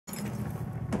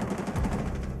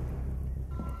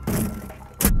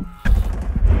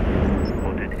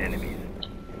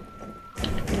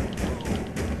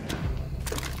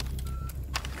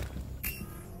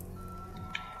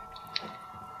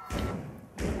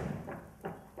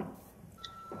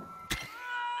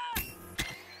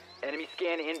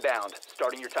scan inbound.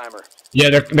 Starting your timer. Yeah,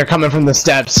 they're coming from the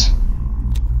steps.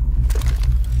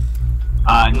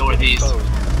 Northeast.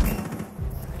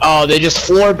 Oh, they just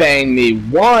floor banged me.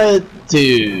 What,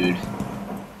 dude?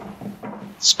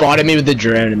 Spotted me with the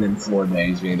drone and then floor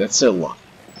bangs me. That's so lucky.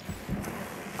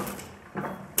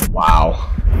 Wow.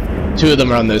 2 of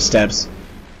them are on those steps.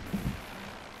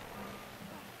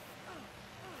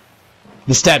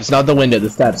 The steps, not the window, the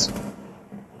steps.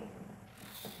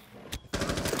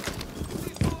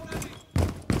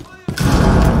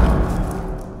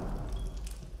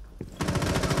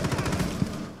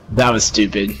 That was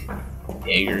stupid.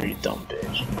 Jaeger, you dumb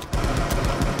bitch.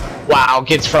 Wow,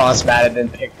 gets frostmatted then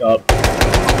picked up.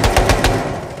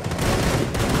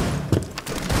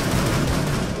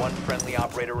 One friendly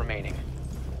operator remaining.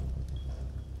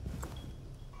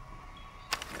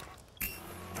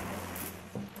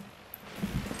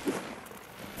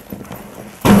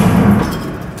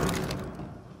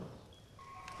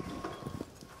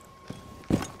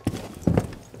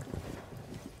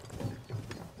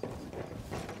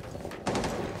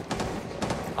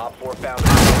 Op 4 found.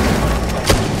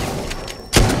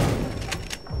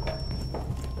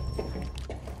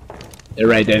 They're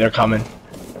right there, they're coming.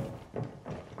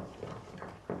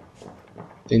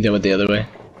 I think they went the other way.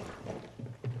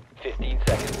 15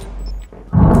 seconds.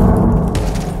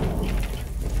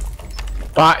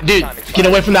 Dude, get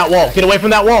away from that wall. Get away from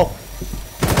that wall.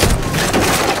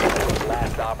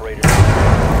 Last operator.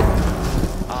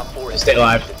 Op 4 Stay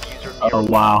alive. Oh,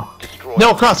 wow. Destroyed.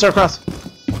 No, across, they're across.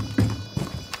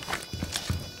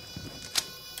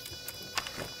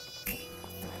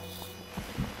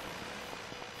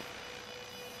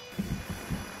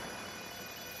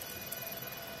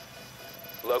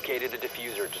 Located the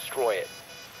diffuser. Destroy it.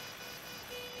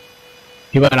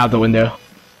 He went out the window.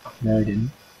 No, he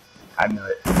didn't. I know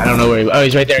it. I don't know where he went. Oh,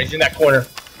 he's right there. He's in that corner.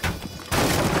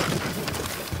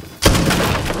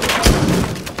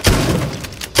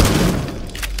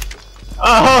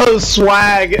 Oh,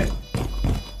 swag.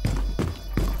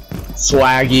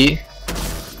 Swaggy.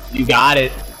 You got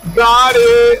it. Got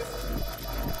it.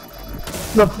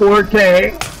 The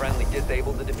 4K. Friendly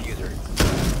disabled the diffuser.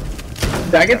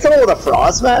 Did I get someone with a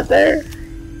frost mat there?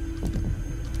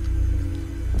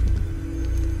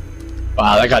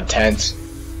 Wow, that got tense.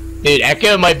 Dude,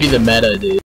 Echo might be the meta, dude.